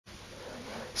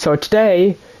So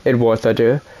today, in War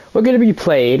Thunder, we're going to be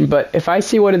playing, but if I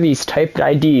see one of these Type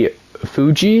 90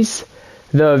 Fujis,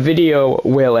 the video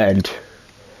will end.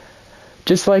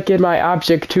 Just like in my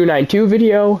Object 292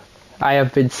 video, I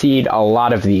have been seeing a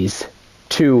lot of these.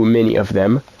 Too many of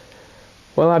them.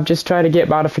 Well, I'm just trying to get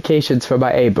modifications for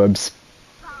my Abrams.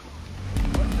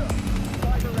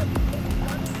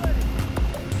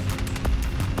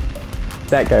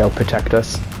 That guy will protect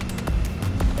us.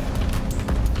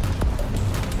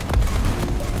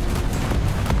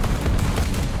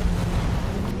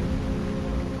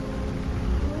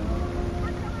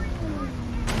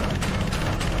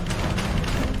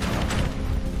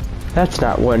 That's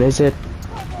not one, is it?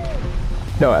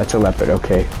 No, that's a leopard,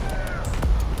 okay.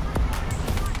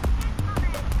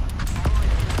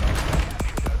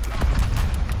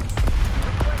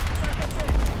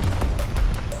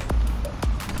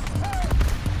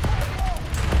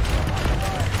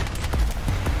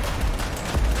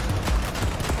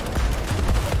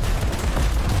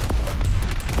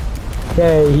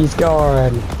 Yay, he's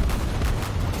gone.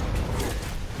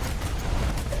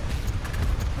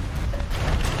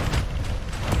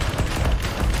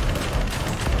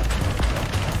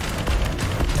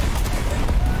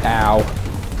 Ow.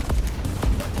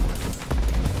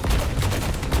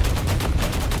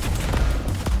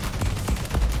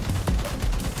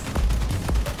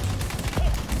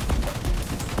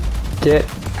 Get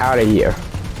out of here.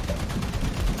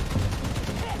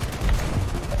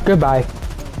 Goodbye.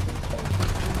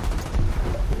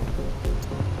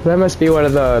 That must be one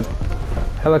of the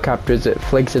helicopters that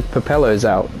flings its propellers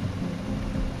out.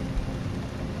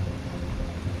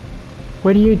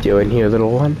 What are you doing here,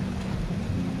 little one?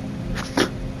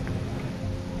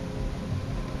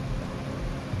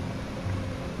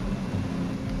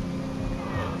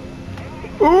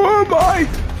 Who am I?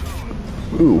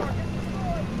 Ooh.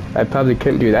 I probably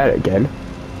couldn't do that again.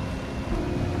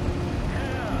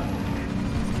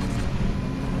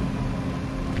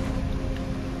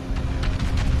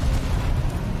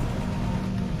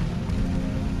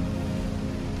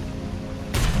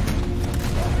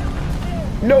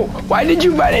 No! Why did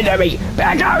you run into me?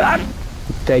 Back up!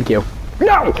 Thank you.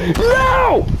 No!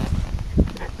 No!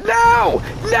 No!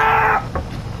 No!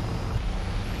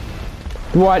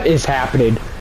 What is happening?